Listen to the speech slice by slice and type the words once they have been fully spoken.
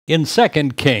In 2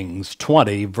 Kings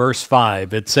 20, verse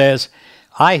 5, it says,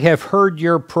 I have heard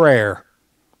your prayer.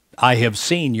 I have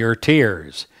seen your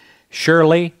tears.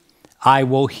 Surely I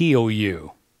will heal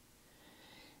you.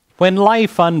 When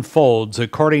life unfolds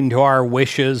according to our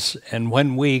wishes and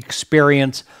when we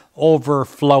experience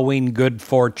overflowing good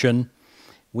fortune,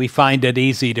 we find it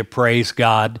easy to praise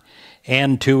God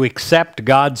and to accept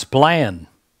God's plan.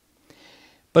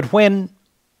 But when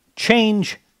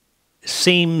change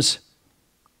seems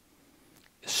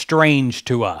strange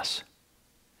to us,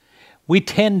 we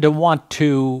tend to want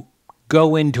to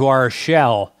go into our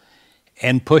shell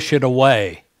and push it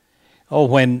away. Oh,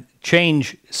 when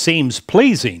change seems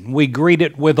pleasing, we greet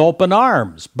it with open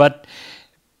arms. But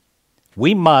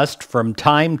we must, from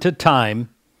time to time,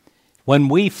 when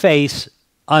we face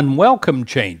unwelcome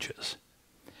changes,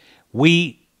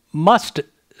 we must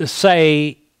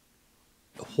say,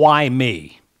 why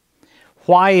me?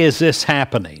 Why is this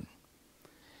happening?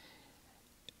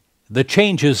 The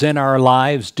changes in our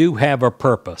lives do have a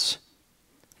purpose.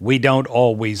 We don't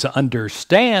always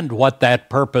understand what that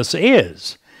purpose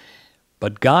is,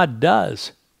 but God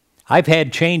does. I've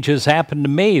had changes happen to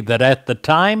me that at the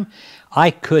time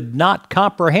I could not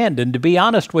comprehend, and to be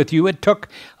honest with you, it took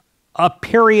a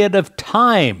period of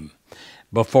time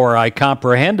before I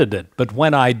comprehended it. But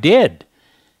when I did,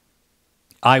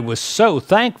 I was so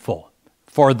thankful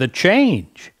for the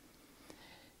change.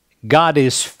 God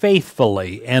is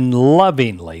faithfully and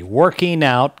lovingly working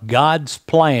out God's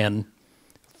plan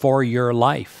for your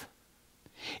life.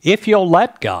 If you'll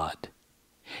let God,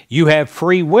 you have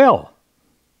free will.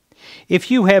 If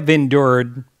you have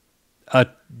endured a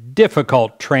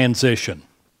difficult transition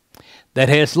that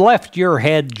has left your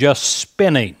head just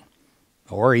spinning,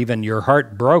 or even your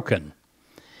heart broken,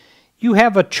 you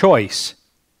have a choice.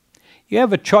 You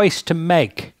have a choice to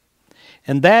make,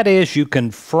 and that is you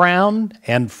can frown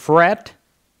and fret,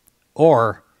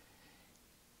 or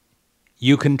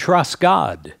you can trust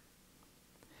God.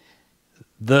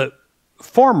 The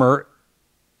former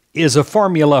is a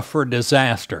formula for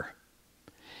disaster.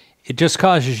 It just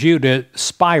causes you to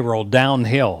spiral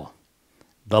downhill.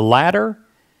 The latter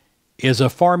is a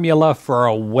formula for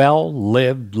a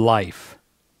well-lived life.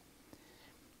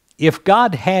 If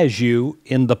God has you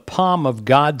in the palm of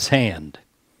God's hand,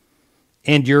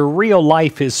 and your real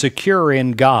life is secure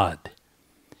in God,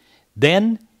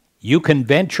 then you can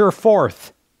venture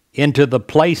forth into the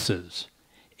places,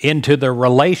 into the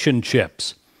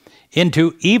relationships,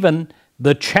 into even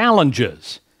the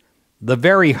challenges, the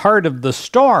very heart of the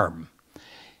storm,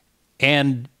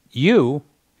 and you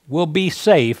will be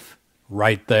safe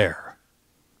right there.